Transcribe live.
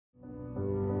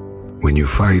When you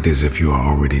fight as if you are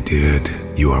already dead,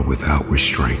 you are without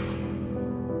restraint.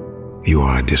 You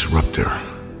are a disruptor.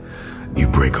 You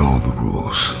break all the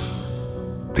rules.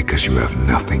 Because you have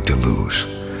nothing to lose,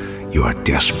 you are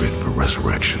desperate for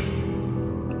resurrection.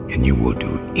 And you will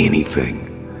do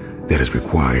anything that is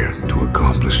required to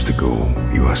accomplish the goal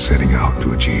you are setting out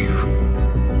to achieve.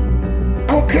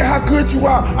 I don't care how good you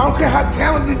are. I don't care how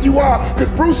talented you are. Because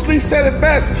Bruce Lee said it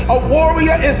best. A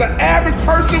warrior is an average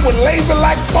person with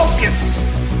laser-like focus.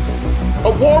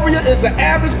 A warrior is an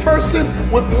average person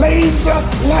with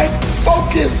laser-like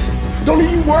focus. Don't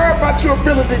even worry about your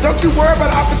ability. Don't you worry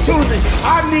about opportunity.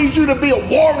 I need you to be a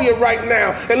warrior right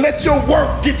now and let your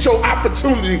work get your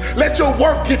opportunity. Let your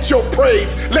work get your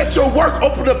praise. Let your work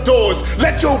open up doors.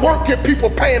 Let your work get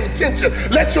people paying attention.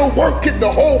 Let your work get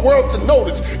the whole world to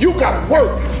notice. You gotta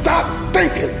work. Stop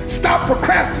thinking. Stop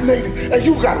procrastinating. And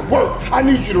you gotta work. I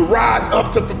need you to rise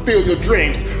up to fulfill your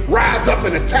dreams. Rise up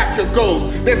and attack your goals.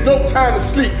 There's no time to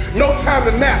sleep. No time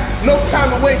to nap. No time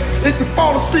to waste. If you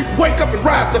fall asleep, wake up and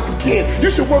rise up again. You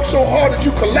should work so hard that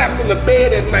you collapse in the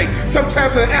bed at night.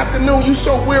 Sometimes in the afternoon, you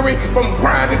so weary from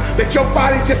grinding that your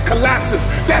body just collapses.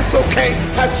 That's okay.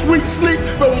 Have sweet sleep,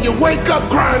 but when you wake up,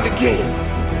 grind again.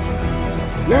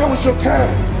 Now is your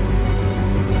time.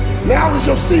 Now is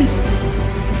your season.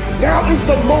 Now is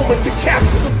the moment to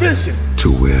capture the vision. To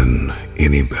win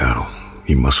any battle,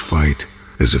 you must fight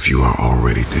as if you are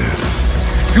already dead.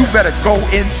 You better go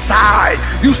inside.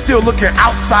 You still looking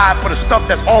outside for the stuff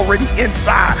that's already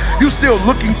inside. You still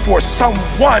looking for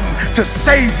someone to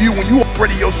save you when you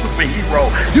already your superhero.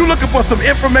 You looking for some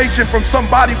information from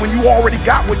somebody when you already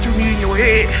got what you need in your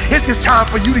head. It's just time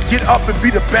for you to get up and be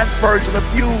the best version of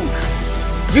you.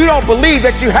 You don't believe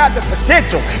that you have the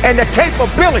potential and the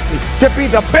capability to be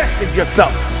the best of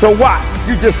yourself. So why?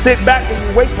 You just sit back and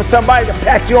you wait for somebody to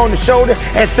pat you on the shoulder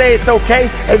and say it's okay.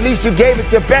 At least you gave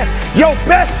it your best. Your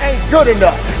best ain't good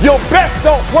enough. Your best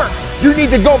don't work. You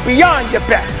need to go beyond your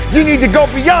best. You need to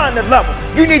go beyond the level.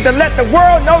 You need to let the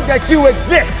world know that you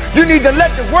exist. You need to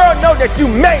let the world know that you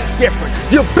made different.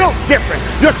 You're built different.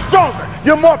 You're stronger.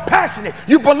 You're more passionate.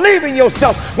 You believe in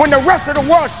yourself. When the rest of the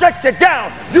world shuts you down,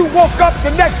 you woke up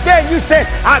the next day and you said,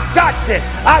 I got this.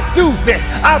 I do this.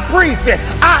 I breathe this.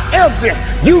 I am this.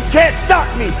 You can't stop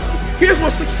me. Here's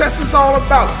what success is all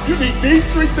about. You need these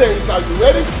three things. Are you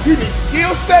ready? You need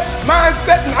skill set,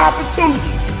 mindset, and opportunity.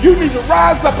 You need to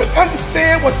rise up and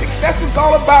understand what success is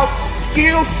all about.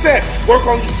 Skill set, work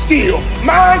on your skill.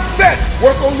 Mindset,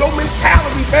 work on your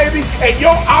mentality, baby, and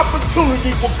your opportunity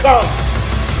will come.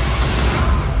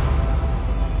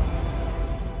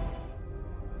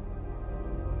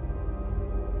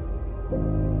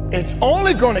 It's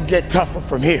only going to get tougher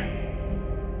from here.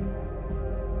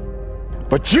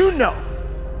 But you know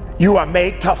you are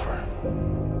made tougher.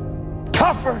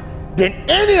 Tougher than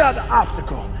any other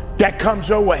obstacle that comes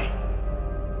your way.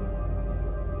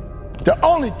 The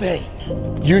only thing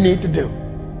you need to do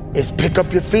is pick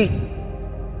up your feet.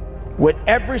 With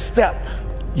every step,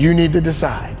 you need to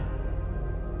decide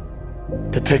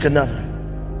to take another.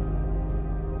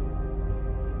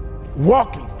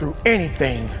 Walking through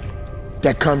anything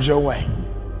that comes your way.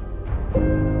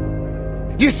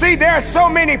 You see, there are so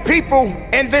many people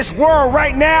in this world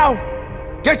right now,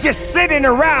 they're just sitting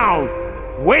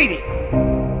around waiting.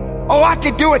 Oh, I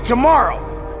could do it tomorrow.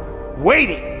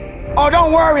 Waiting. Oh,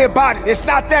 don't worry about it. It's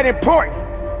not that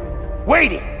important.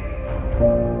 Waiting.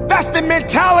 That's the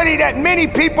mentality that many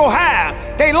people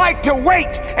have. They like to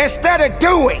wait instead of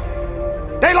doing.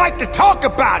 They like to talk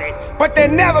about it, but they're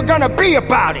never gonna be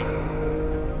about it.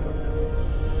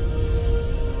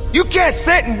 You can't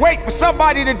sit and wait for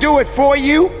somebody to do it for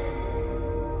you.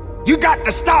 You got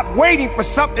to stop waiting for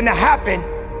something to happen,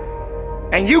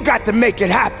 and you got to make it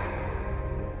happen.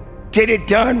 Get it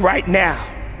done right now.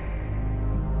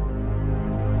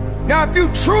 Now, if you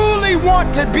truly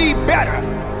want to be better,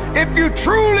 if you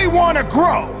truly want to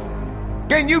grow,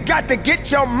 then you got to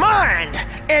get your mind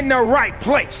in the right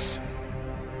place.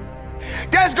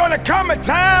 There's gonna come a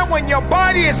time when your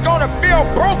body is gonna feel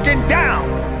broken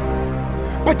down.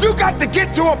 But you got to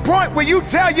get to a point where you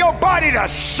tell your body to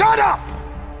shut up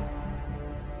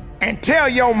and tell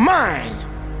your mind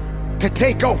to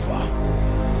take over.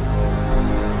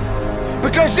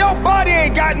 Because your body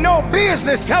ain't got no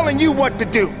business telling you what to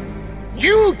do.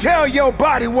 You tell your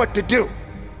body what to do.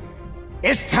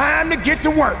 It's time to get to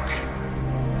work.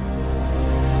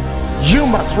 You,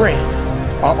 my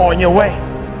friend, are on your way.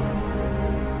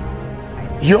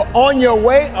 You're on your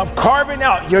way of carving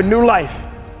out your new life,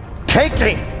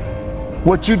 taking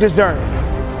what you deserve,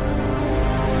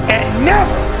 and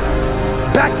never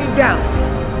backing down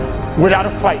without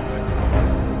a fight.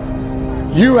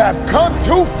 You have come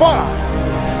too far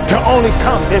to only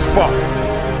come this far.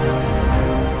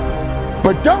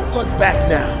 But don't look back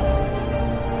now.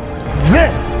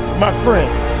 This, my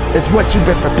friend, is what you've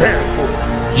been preparing for.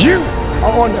 You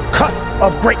are on the cusp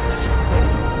of greatness.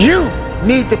 You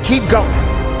need to keep going.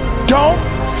 Don't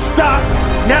stop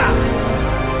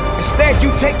now. Instead,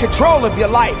 you take control of your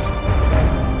life.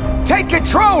 Take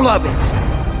control of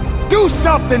it. Do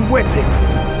something with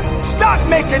it. Stop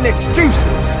making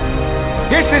excuses.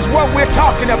 This is what we're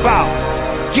talking about.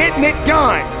 Getting it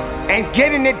done, and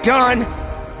getting it done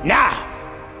now.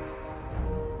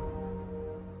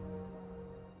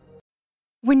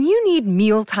 When you need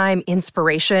mealtime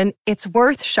inspiration, it's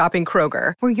worth shopping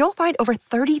Kroger, where you'll find over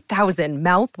 30,000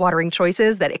 mouth-watering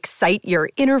choices that excite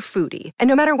your inner foodie. And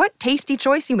no matter what tasty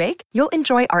choice you make, you'll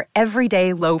enjoy our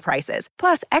everyday low prices,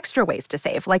 plus extra ways to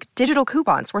save, like digital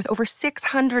coupons worth over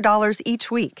 $600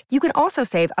 each week. You can also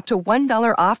save up to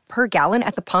 $1 off per gallon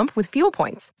at the pump with fuel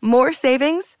points. More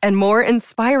savings and more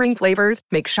inspiring flavors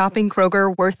make shopping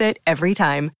Kroger worth it every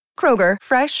time. Kroger,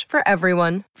 fresh for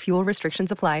everyone. Fuel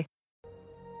restrictions apply.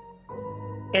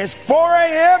 It's 4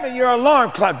 a.m. and your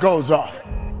alarm clock goes off.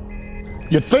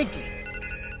 You're thinking,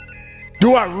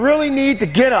 do I really need to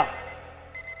get up?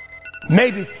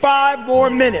 Maybe 5 more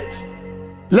minutes.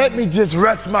 Let me just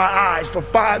rest my eyes for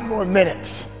 5 more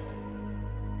minutes.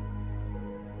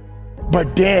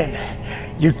 But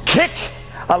then you kick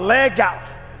a leg out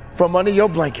from under your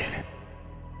blanket,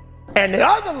 and the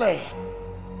other leg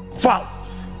follows.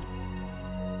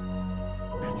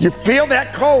 You feel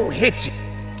that cold hit you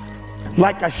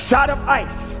like a shot of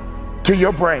ice to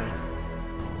your brain.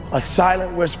 A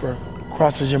silent whisper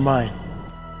crosses your mind.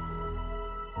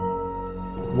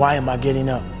 Why am I getting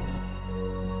up?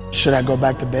 Should I go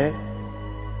back to bed?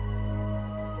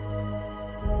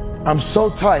 I'm so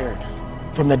tired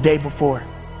from the day before.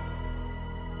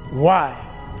 Why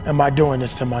am I doing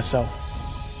this to myself?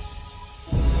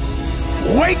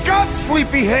 Wake up,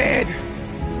 sleepyhead.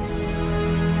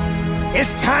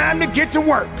 It's time to get to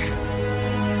work.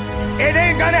 It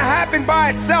ain't gonna happen by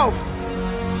itself.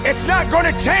 It's not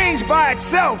gonna change by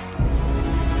itself.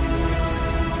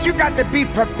 But you got to be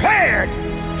prepared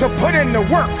to put in the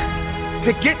work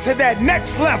to get to that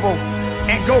next level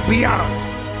and go beyond.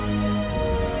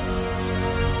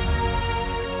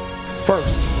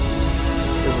 First,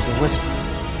 it was a whisper.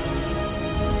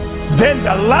 Then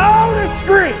the loudest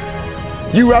scream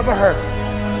you ever heard.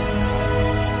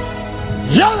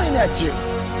 Yelling at you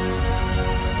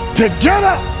to get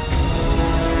up.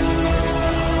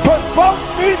 Put both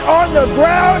feet on the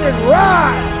ground and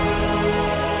ride.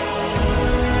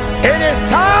 It is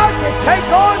time to take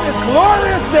on this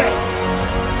glorious day.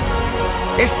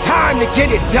 It's time to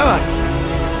get it done.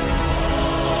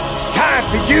 It's time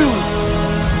for you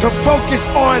to focus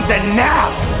on the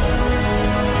now.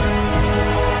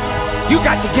 You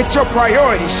got to get your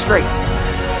priorities straight.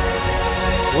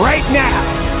 Right now.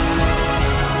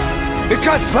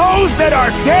 Because those that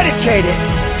are dedicated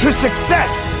to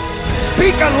success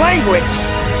speak a language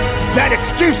that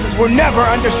excuses will never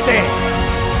understand.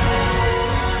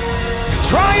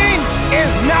 Trying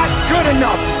is not good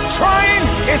enough. Trying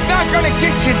is not gonna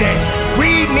get you there.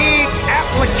 We need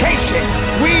application.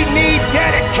 We need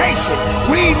dedication.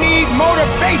 We need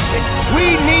motivation.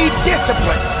 We need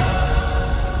discipline.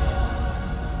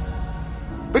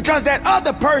 Because that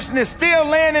other person is still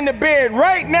laying in the bed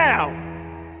right now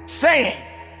saying,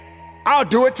 I'll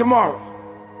do it tomorrow.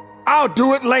 I'll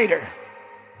do it later.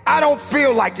 I don't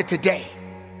feel like it today.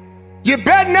 You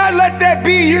better not let that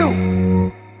be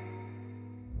you.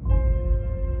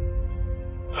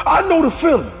 I know the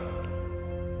feeling.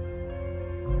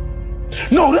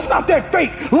 No, this not that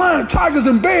fake lion, tigers,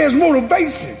 and bears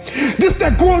motivation. This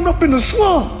that growing up in the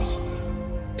slums,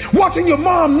 watching your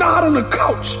mom nod on the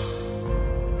couch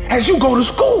as you go to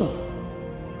school.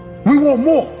 We want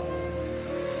more.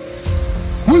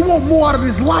 We want more out of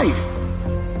this life.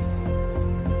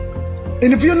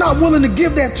 And if you're not willing to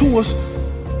give that to us,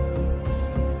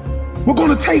 we're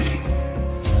gonna take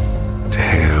it. To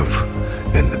have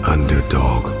an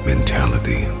underdog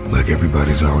mentality, like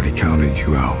everybody's already counted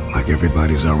you out, like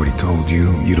everybody's already told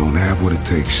you you don't have what it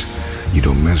takes, you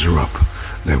don't measure up,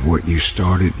 that what you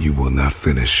started you will not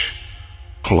finish.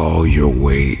 Claw your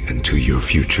way into your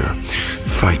future.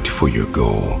 Fight for your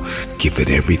goal. Give it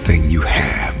everything you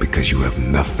have because you have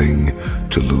nothing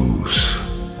to lose.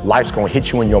 Life's gonna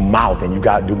hit you in your mouth and you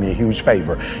gotta do me a huge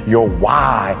favor. Your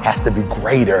why has to be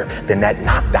greater than that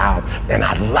knockdown. And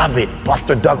I love it.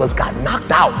 Buster Douglas got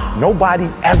knocked out. Nobody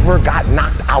ever got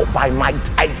knocked out by Mike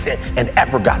Tyson and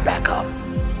ever got back up.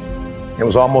 It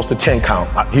was almost a 10 count.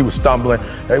 He was stumbling.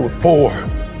 They were 4,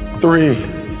 3,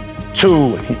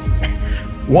 2,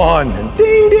 1, and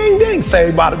ding, ding, ding,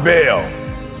 saved by the bell.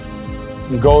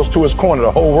 He goes to his corner.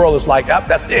 The whole world is like, yep,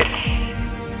 that's it.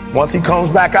 Once he comes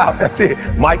back out, that's it.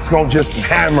 Mike's gonna just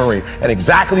hammer him. And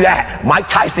exactly that. Mike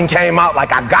Tyson came out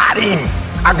like, I got him.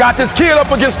 I got this kid up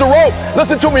against the rope.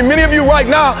 Listen to me, many of you right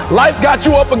now, life's got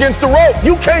you up against the rope.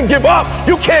 You can't give up.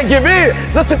 You can't give in.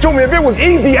 Listen to me, if it was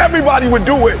easy, everybody would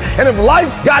do it. And if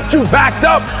life's got you backed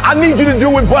up, I need you to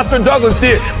do what Buster Douglas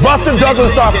did. Buster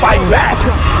Douglas started fighting back.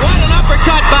 What an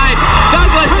uppercut by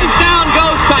Douglas, and down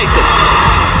goes Tyson.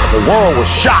 The world was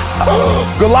shocked.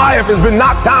 Goliath has been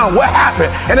knocked down. What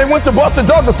happened? And they went to Buster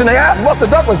Douglas and they asked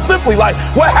Buster Douglas simply like,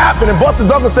 what happened? And Buster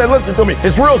Douglas said, listen to me,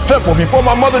 it's real simple. Before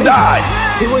my mother died,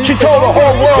 she told the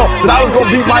whole world that I was going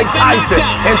to beat Mike Tyson.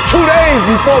 And 2 days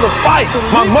before the fight,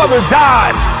 my mother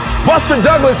died. Buster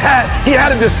Douglas had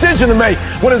a decision to make.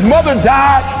 When his mother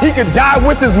died, he could die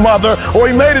with his mother, or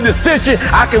he made a decision,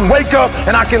 I can wake up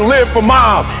and I can live for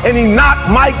mom. And he knocked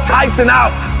Mike Tyson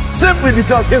out simply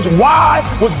because his why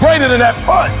was greater than that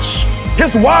punch.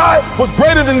 His why was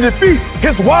greater than defeat.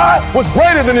 His why was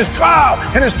greater than his trial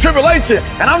and his tribulation.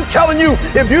 And I'm telling you,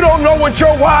 if you don't know what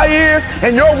your why is,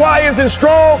 and your why isn't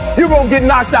strong, you're going to get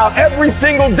knocked out every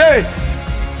single day.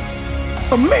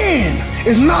 A man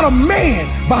is not a man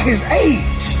by his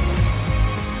age.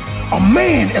 A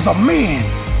man is a man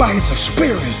by his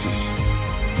experiences.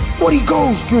 What he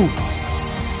goes through.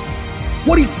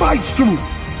 What he fights through.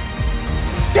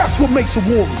 That's what makes a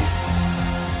warrior.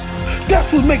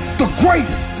 That's what makes the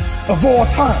greatest of all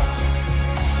time.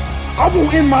 I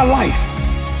won't end my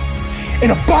life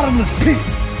in a bottomless pit.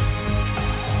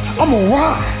 I'm gonna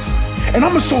rise and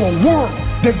I'm gonna show the world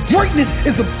that greatness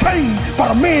is obtained by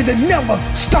the man that never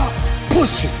stopped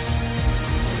pushing.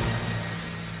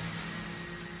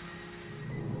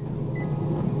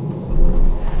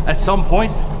 At some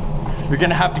point, you're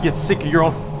gonna have to get sick of your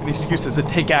own excuses and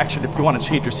take action if you want to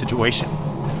change your situation.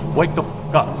 Wake the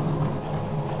f up.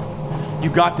 You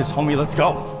got this, homie, let's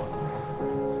go.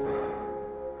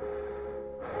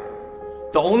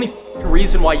 The only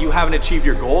reason why you haven't achieved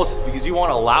your goals is because you want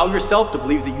to allow yourself to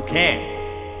believe that you can.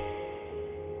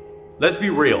 Let's be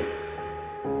real.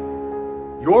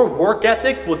 Your work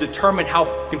ethic will determine how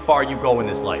fucking far you go in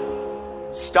this life.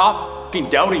 Stop fucking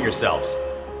doubting yourselves.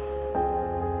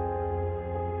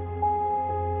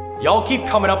 Y'all keep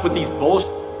coming up with these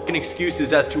bullshit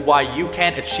excuses as to why you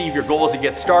can't achieve your goals and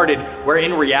get started, where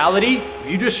in reality, if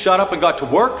you just shut up and got to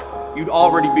work, you'd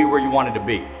already be where you wanted to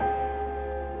be.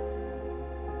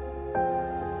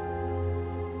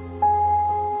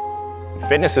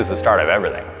 Fitness is the start of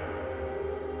everything.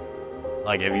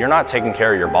 Like, if you're not taking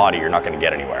care of your body, you're not going to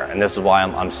get anywhere. And this is why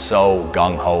I'm so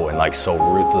gung-ho and like so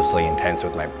ruthlessly intense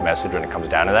with my message when it comes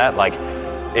down to that. Like,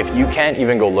 if you can't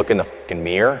even go look in the fucking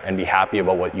mirror and be happy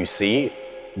about what you see,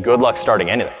 good luck starting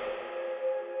anything.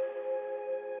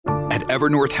 At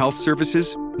Evernorth Health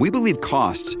Services, we believe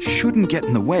costs shouldn't get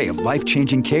in the way of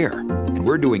life-changing care, and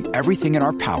we're doing everything in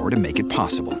our power to make it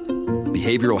possible.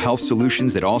 Behavioral health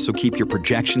solutions that also keep your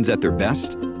projections at their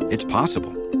best? It's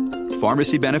possible.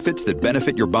 Pharmacy benefits that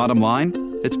benefit your bottom line?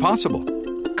 It's possible.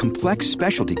 Complex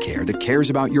specialty care that cares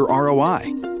about your ROI?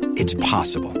 It's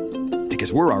possible.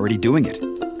 Because we're already doing it.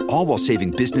 All while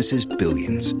saving businesses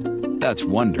billions. That's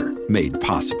Wonder made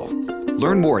possible.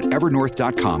 Learn more at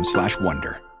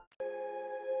evernorth.com/wonder.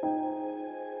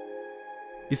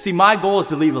 You see, my goal is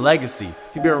to leave a legacy,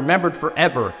 to be remembered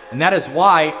forever, and that is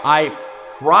why I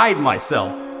pride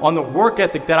myself on the work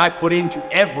ethic that I put into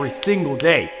every single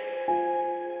day.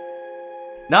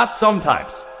 Not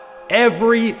sometimes.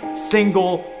 Every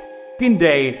single fucking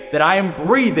day that I am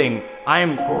breathing, I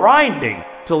am grinding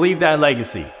to leave that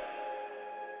legacy.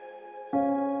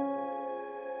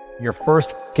 Your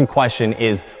first fucking question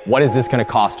is, what is this going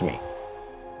to cost me?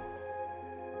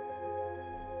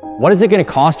 What is it going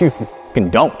to cost you if you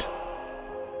fucking don't?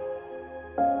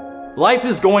 Life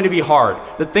is going to be hard.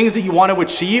 The things that you want to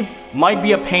achieve might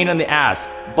be a pain in the ass,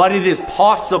 but it is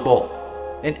possible.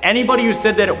 And anybody who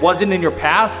said that it wasn't in your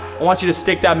past, I want you to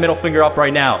stick that middle finger up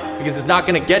right now, because it's not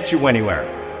going to get you anywhere.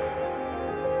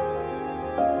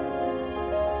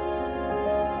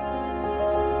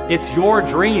 It's your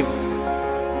dreams.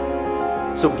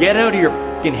 So get out of your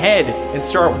fucking head and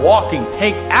start walking.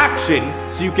 Take action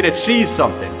so you can achieve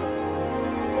something.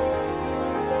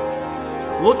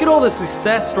 Look at all the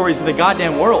success stories in the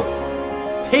goddamn world.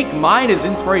 Take mine as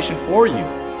inspiration for you.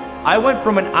 I went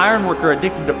from an iron worker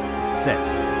addicted to sex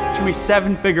to a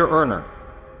 7-figure earner.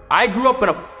 I grew up in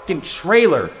a fucking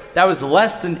trailer that was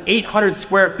less than 800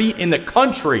 square feet in the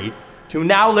country to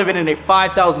now living in a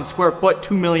 5,000 square foot,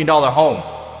 $2 million home.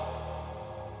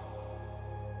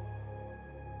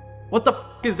 What the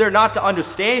is there not to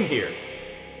understand here?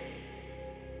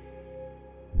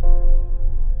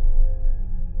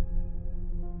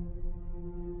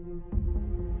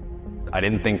 I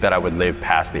didn't think that I would live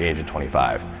past the age of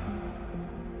 25.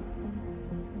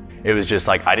 It was just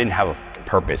like, I didn't have a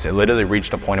purpose. It literally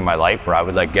reached a point in my life where I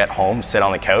would like get home, sit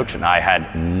on the couch, and I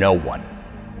had no one.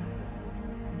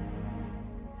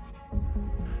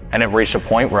 And it reached a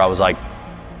point where I was like,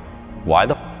 why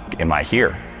the am I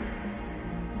here?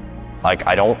 Like,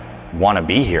 I don't want to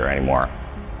be here anymore.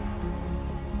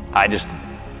 I just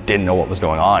didn't know what was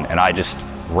going on. And I just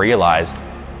realized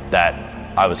that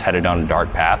I was headed down a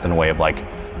dark path in a way of like,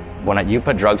 when you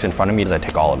put drugs in front of me, I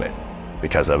take all of it.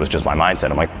 Because that was just my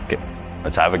mindset. I'm like,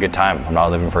 let's have a good time. I'm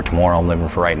not living for tomorrow, I'm living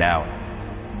for right now.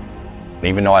 And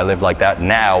even though I live like that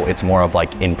now, it's more of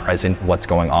like in present what's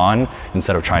going on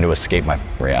instead of trying to escape my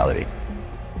reality.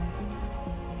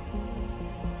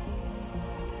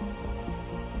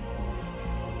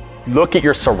 Look at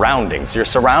your surroundings. Your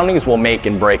surroundings will make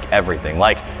and break everything.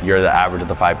 Like, you're the average of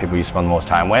the 5 people you spend the most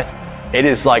time with. It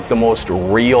is like the most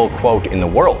real quote in the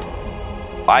world.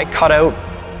 I cut out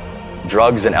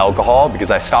drugs and alcohol because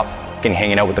I stopped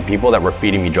hanging out with the people that were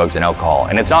feeding me drugs and alcohol.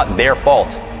 And it's not their fault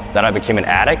that I became an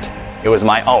addict. It was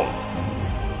my own.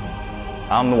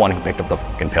 I'm the one who picked up the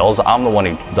fucking pills. I'm the one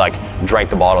who like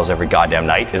drank the bottles every goddamn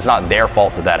night. It's not their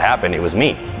fault that happened. It was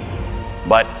me.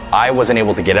 But I wasn't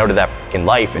able to get out of that fucking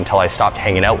life until I stopped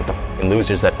hanging out with the fucking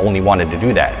losers that only wanted to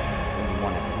do that.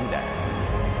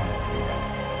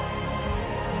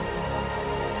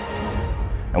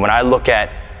 And when I look at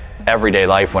everyday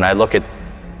life, when I look at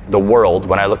the world,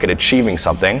 when I look at achieving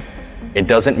something, it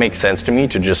doesn't make sense to me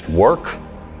to just work,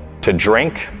 to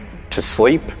drink, to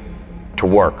sleep, to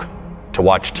work, to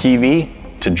watch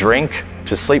TV, to drink,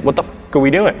 to sleep. What the fuck are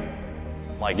we doing?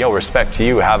 Like, yo, respect to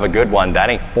you, have a good one. That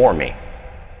ain't for me.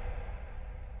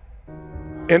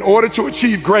 In order to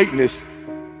achieve greatness,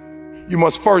 you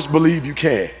must first believe you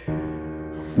can.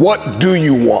 What do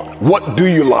you want? What do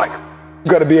you like? You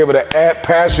got to be able to add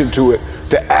passion to it,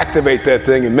 to activate that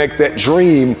thing and make that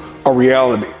dream a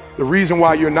reality. The reason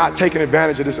why you're not taking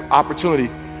advantage of this opportunity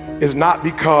is not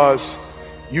because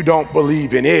you don't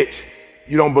believe in it,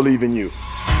 you don't believe in you.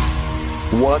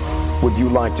 What would you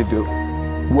like to do?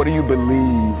 What do you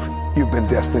believe you've been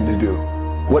destined to do?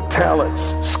 What talents,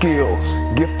 skills,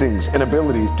 giftings, and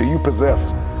abilities do you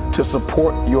possess to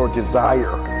support your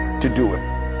desire to do it?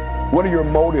 What are your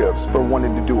motives for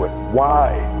wanting to do it?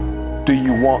 Why do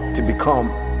you want to become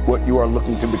what you are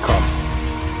looking to become?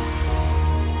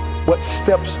 What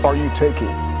steps are you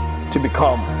taking to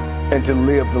become and to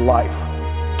live the life,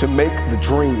 to make the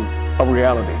dream a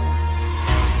reality?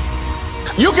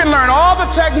 You can learn all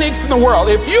the techniques in the world.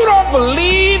 If you don't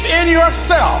believe in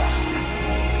yourself,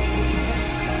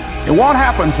 it won't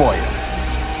happen for you.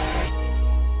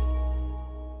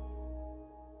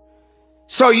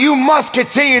 So you must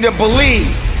continue to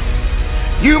believe.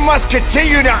 You must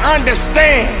continue to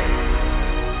understand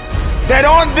that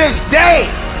on this day,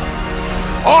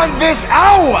 on this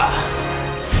hour,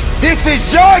 this is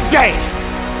your day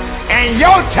and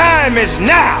your time is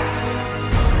now.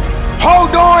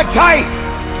 Hold on tight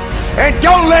and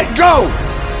don't let go.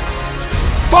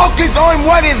 Focus on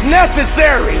what is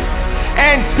necessary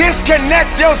and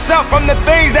disconnect yourself from the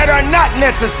things that are not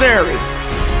necessary.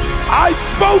 I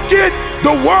spoke it,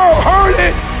 the world heard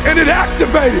it, and it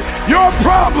activated. Your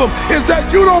problem is that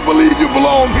you don't believe you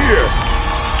belong here.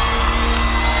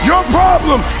 Your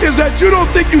problem is that you don't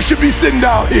think you should be sitting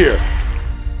down here.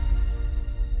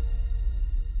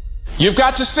 You've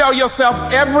got to sell yourself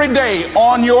every day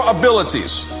on your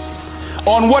abilities,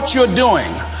 on what you're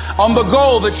doing, on the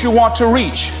goal that you want to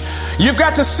reach. You've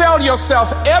got to sell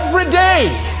yourself every day,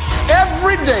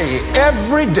 every day,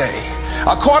 every day.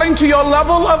 According to your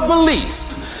level of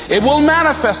belief, it will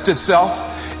manifest itself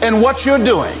in what you're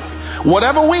doing.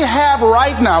 Whatever we have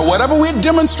right now, whatever we're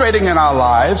demonstrating in our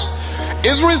lives,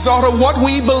 is a result of what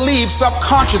we believe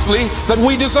subconsciously that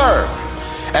we deserve.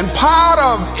 And part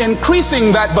of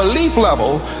increasing that belief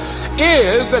level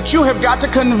is that you have got to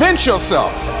convince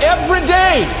yourself every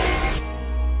day.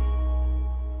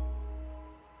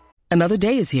 Another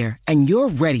day is here, and you're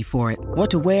ready for it.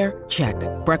 What to wear? Check.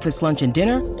 Breakfast, lunch, and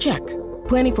dinner? Check.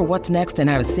 Planning for what's next and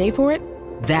how to save for it?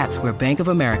 That's where Bank of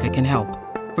America can help.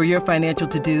 For your financial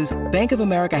to-dos, Bank of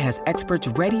America has experts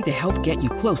ready to help get you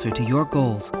closer to your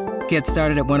goals. Get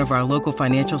started at one of our local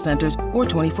financial centers or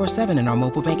 24/7 in our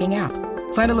mobile banking app.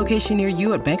 Find a location near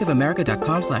you at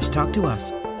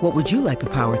bankofamerica.com/talktous. What would you like the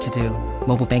power to do?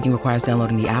 Mobile banking requires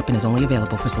downloading the app and is only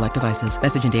available for select devices.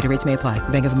 Message and data rates may apply.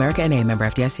 Bank of America NA, member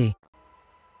FDIC.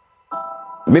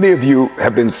 Many of you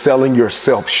have been selling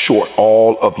yourself short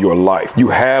all of your life. You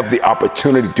have the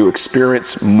opportunity to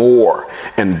experience more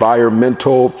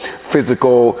environmental,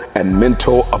 physical, and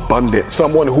mental abundance.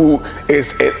 Someone who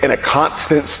is in a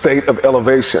constant state of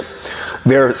elevation.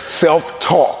 Their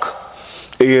self-talk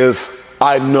is,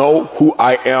 I know who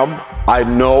I am, I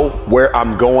know where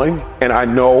I'm going, and I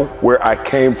know where I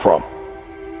came from.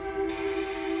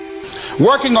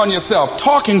 Working on yourself,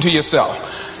 talking to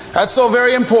yourself. That's so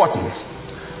very important.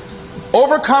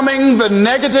 Overcoming the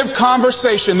negative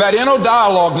conversation, that inner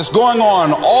dialogue that's going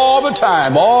on all the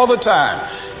time,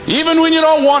 even when you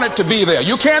don't want it to be there.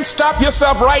 You can't stop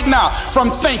yourself right now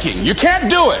from thinking. You can't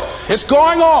do it. It's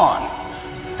going on.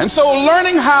 And so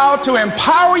learning how to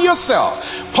empower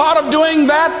yourself, part of doing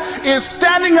that is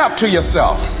standing up to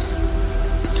yourself.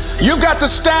 You've got to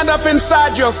stand up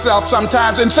inside yourself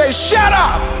sometimes and say, shut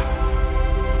up!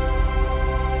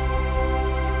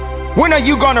 When are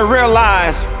you going to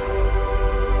realize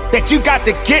that you got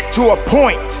to get to a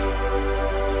point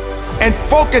and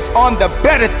focus on the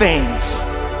better things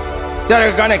that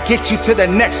are gonna get you to the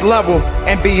next level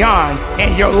and beyond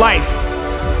in your life?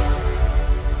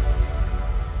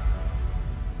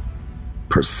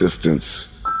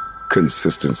 Persistence,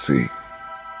 consistency,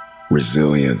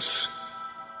 resilience,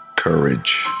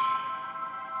 courage,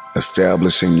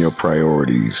 establishing your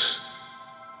priorities,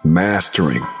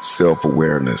 mastering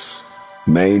self-awareness,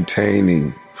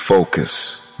 maintaining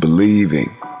focus, believing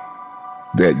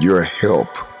that your help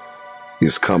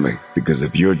is coming, because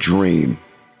if your dream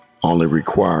only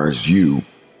requires you,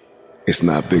 it's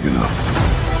not big enough.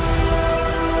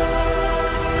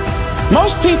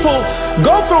 Most people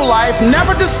go through life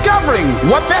never discovering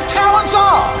what their talents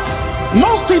are.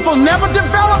 Most people never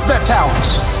develop their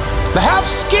talents. They have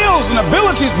skills and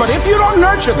abilities, but if you don't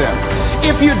nurture them,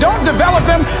 if you don't develop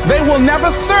them, they will never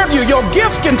serve you. Your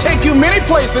gifts can take you many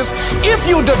places if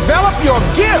you develop your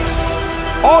gifts.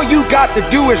 All you got to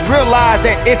do is realize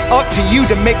that it's up to you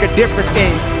to make a difference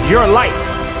in your life.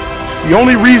 The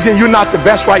only reason you're not the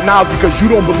best right now is because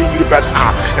you don't believe you're the best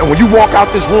now. And when you walk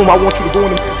out this room, I want you to go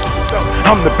in and tell yourself,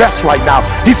 I'm the best right now.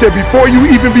 He said, before you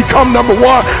even become number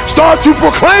one, start to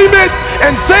proclaim it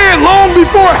and say it long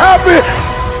before it happens.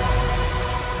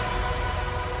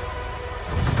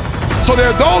 So there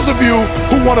are those of you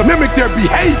who want to mimic their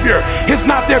behavior. It's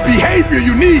not their behavior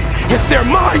you need, it's their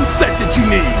mindset that you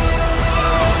need.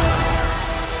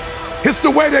 It's the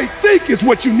way they think is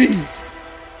what you need.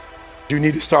 You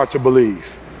need to start to believe.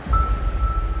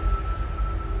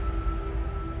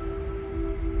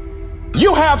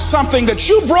 You have something that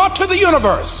you brought to the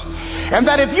universe, and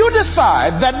that if you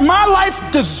decide that my life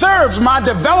deserves my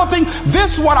developing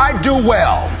this what I do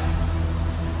well,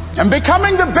 and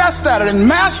becoming the best at it, and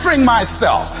mastering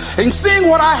myself, and seeing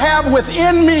what I have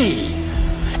within me,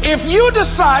 if you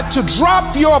decide to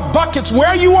drop your buckets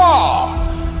where you are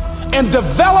and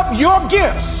develop your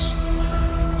gifts,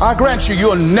 I grant you,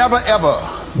 you'll never ever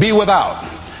be without.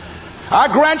 I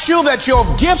grant you that your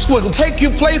gifts will take you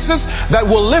places that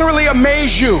will literally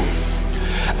amaze you.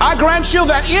 I grant you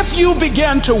that if you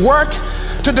begin to work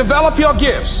to develop your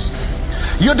gifts,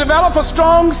 you'll develop a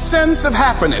strong sense of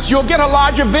happiness. You'll get a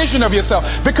larger vision of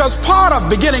yourself, because part of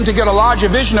beginning to get a larger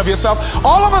vision of yourself,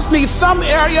 all of us need some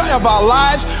area of our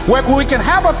lives where we can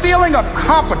have a feeling of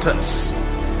competence.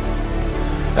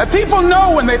 That people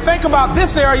know when they think about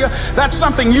this area, that's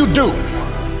something you do.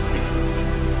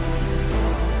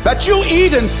 That you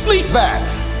eat and sleep that.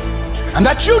 And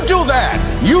that you do that.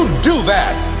 You do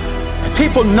that. And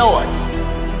people know it.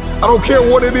 I don't care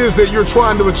what it is that you're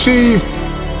trying to achieve,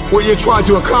 what you're trying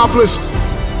to accomplish,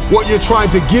 what you're trying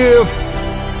to give,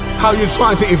 how you're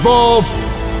trying to evolve,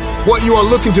 what you are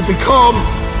looking to become.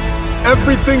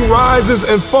 Everything rises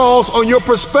and falls on your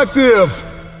perspective.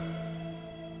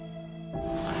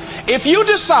 If you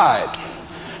decide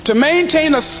to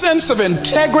maintain a sense of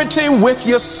integrity with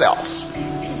yourself,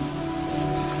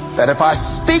 that if I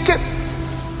speak it,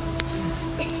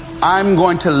 I'm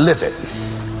going to live it.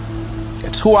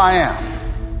 It's who I am.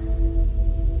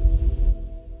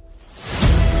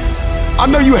 I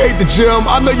know you hate the gym.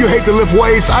 I know you hate to lift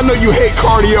weights. I know you hate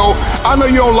cardio. I know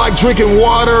you don't like drinking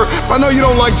water. I know you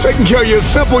don't like taking care of your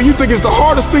temple. You think it's the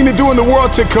hardest thing to do in the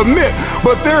world to commit.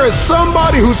 But there is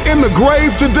somebody who's in the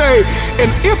grave today,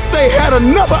 and if they had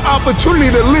another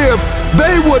opportunity to live,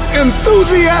 they would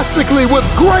enthusiastically, with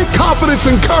great confidence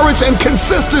and courage and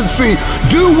consistency,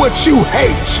 do what you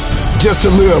hate just to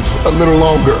live a little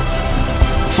longer.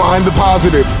 Find the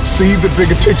positive. See the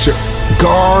bigger picture.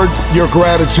 Guard your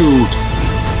gratitude.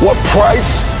 What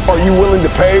price are you willing to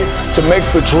pay to make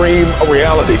the dream a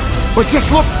reality? But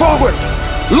just look forward.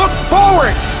 Look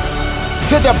forward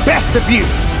to the best of you.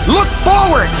 Look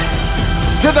forward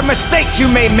to the mistakes you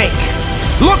may make.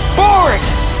 Look forward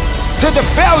to the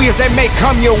failures that may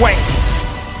come your way.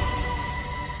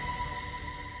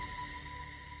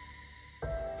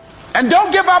 And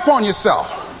don't give up on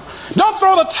yourself. Don't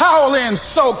throw the towel in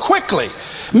so quickly.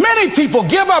 Many people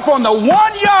give up on the 1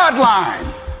 yard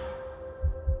line.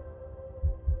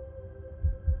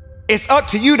 It's up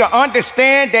to you to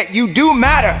understand that you do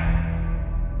matter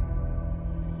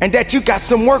and that you got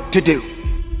some work to do.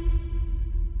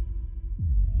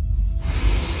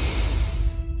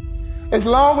 As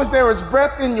long as there is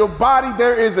breath in your body,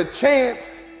 there is a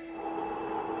chance.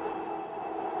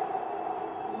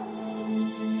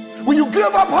 When you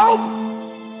give up hope,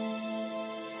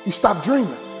 you stop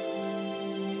dreaming.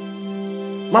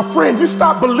 My friend, you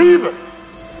stop believing.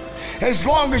 As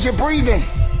long as you're breathing,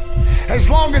 as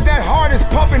long as that heart is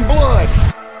pumping blood,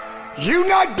 you're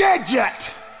not dead yet.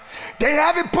 They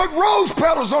haven't put rose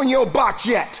petals on your box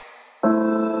yet.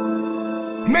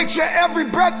 Make sure every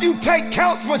breath you take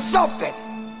counts for something.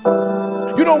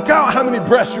 You don't count how many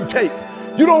breaths you take.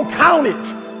 You don't count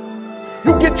it.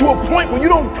 You get to a point where you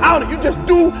don't count it. You just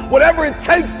do whatever it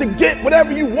takes to get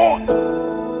whatever you want.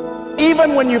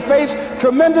 Even when you face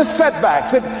tremendous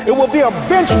setbacks, it will be a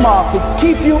benchmark to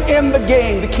keep you in the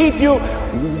game, to keep you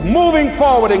moving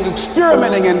forward and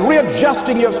experimenting and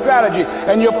readjusting your strategy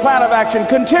and your plan of action,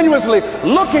 continuously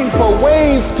looking for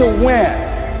ways to win.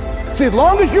 See, as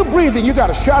long as you're breathing, you got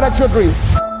a shot at your dream.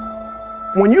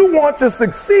 When you want to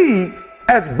succeed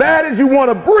as bad as you want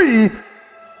to breathe,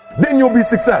 then you'll be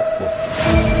successful.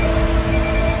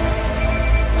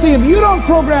 See, if you don't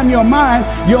program your mind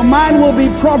will be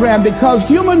programmed, because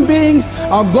human beings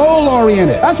are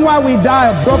goal-oriented. That's why we die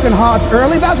of broken hearts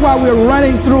early. That's why we're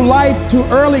running through life to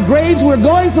early grades. We're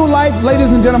going through life,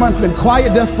 ladies and gentlemen, in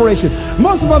quiet desperation.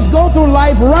 Most of us go through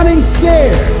life running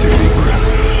scared. Take a deep breath.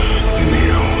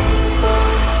 Inhale.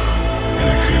 And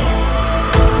exhale.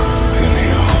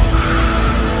 Inhale.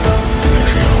 And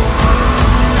exhale.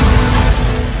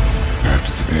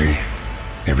 After today,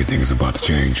 everything is about to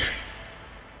change.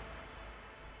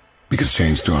 Because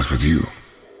change starts with you.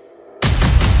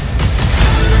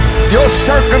 Your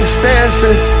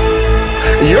circumstances,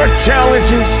 your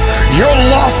challenges, your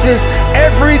losses,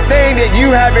 everything that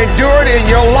you have endured in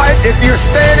your life, if you're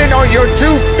standing on your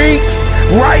 2 feet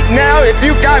right now, if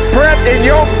you got breath in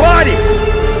your body,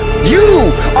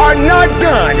 you are not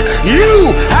done.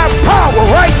 You have power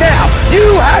right now.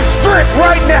 You have strength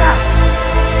right now.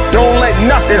 Don't let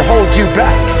nothing hold you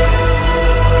back.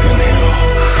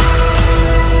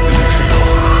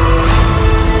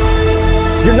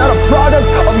 You're not a product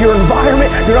of your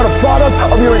environment. You're not a product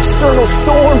of your external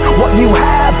storm, what you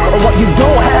have or what you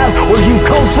don't have, where you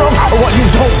come from or what you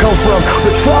don't come from.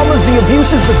 The traumas, the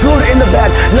abuses, the good and the bad,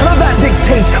 none of that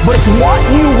dictates, but it's what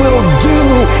you will do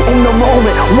in the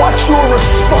moment. What's your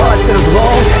response? And as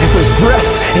long as there's breath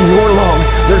in your lungs,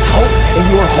 there's hope in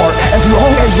your heart. As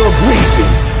long as you're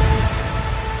breathing.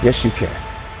 Yes, you can.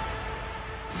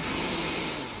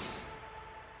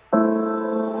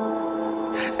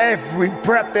 Every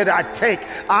breath that I take,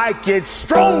 I get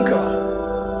stronger.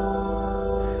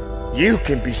 You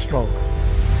can be stronger.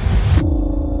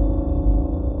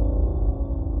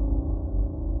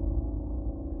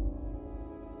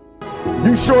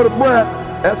 You short of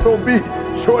breath, SOB,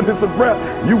 shortness of breath,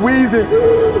 you wheezing.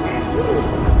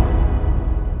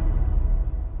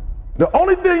 The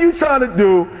only thing you trying to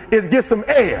do is get some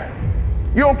air.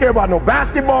 You don't care about no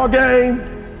basketball game.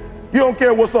 You don't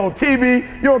care what's on TV.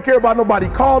 You don't care about nobody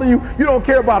calling you. You don't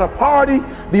care about a party.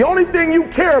 The only thing you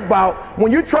care about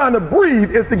when you're trying to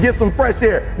breathe is to get some fresh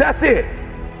air. That's it.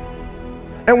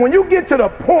 And when you get to the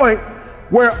point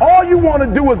where all you want to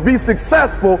do is be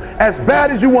successful as bad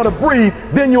as you want to breathe,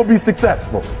 then you'll be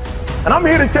successful. And I'm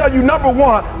here to tell you, number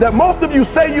one, that most of you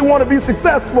say you want to be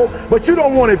successful, but you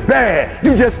don't want it bad.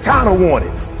 You just kind of want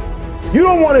it. You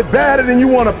don't want it badder than you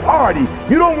want to party.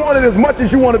 You don't want it as much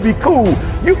as you want to be cool.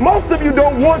 Most of you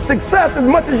don't want success as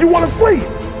much as you want to sleep.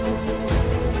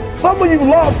 Some of you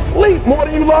love sleep more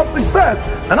than you love success.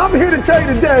 And I'm here to tell you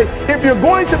today, if you're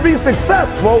going to be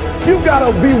successful, you got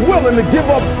to be willing to give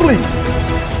up sleep.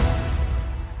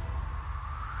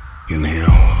 Inhale.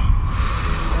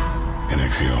 And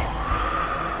exhale.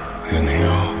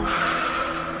 Inhale.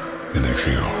 And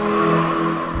exhale.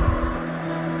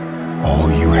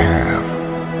 All you have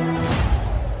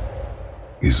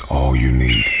is all you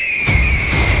need.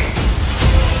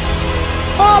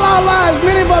 All our lives,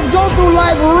 many of us go through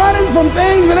life running from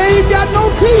things that ain't got no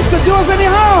teeth to do us any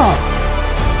harm.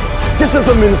 Just as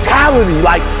a mentality,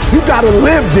 like you gotta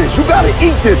live this, you gotta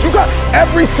eat this, you got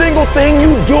every single thing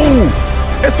you do.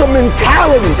 It's a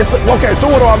mentality. Okay, so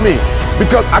what do I mean?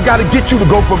 Because I got to get you to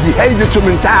go from behavior to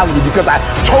mentality, because I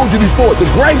told you before,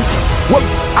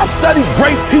 I studied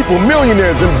great people,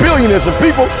 millionaires and billionaires and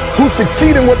people who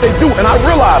succeed in what they do, and I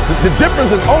realized that the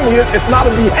difference is only it's not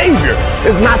a behavior.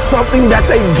 It's not something that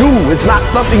they do. It's not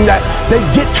something that they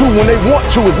get to when they want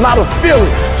to. It's not a feeling.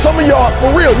 Some of y'all,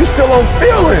 for real, you still on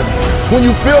feelings. When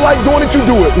you feel like doing it, you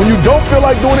do it. When you don't feel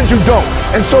like doing it, you don't.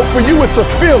 And so for you, it's a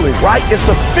feeling, right? It's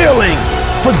a feeling.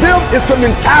 For them, it's a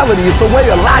mentality. It's a way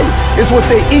of life. It's what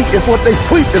they eat. It's what they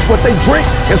sleep. It's what they drink.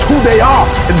 It's who they are.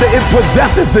 It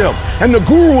possesses them. And the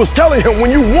guru was telling him, when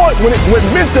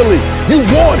mentally you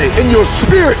want it, in your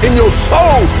spirit, in your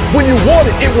soul, when you want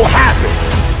it, it will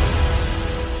happen.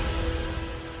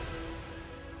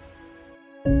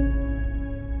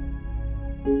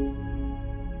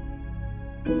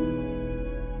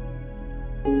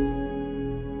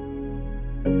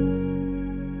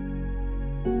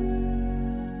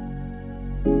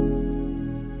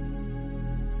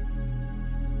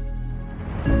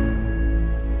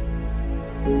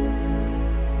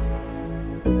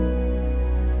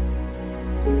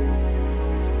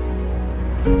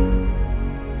 you.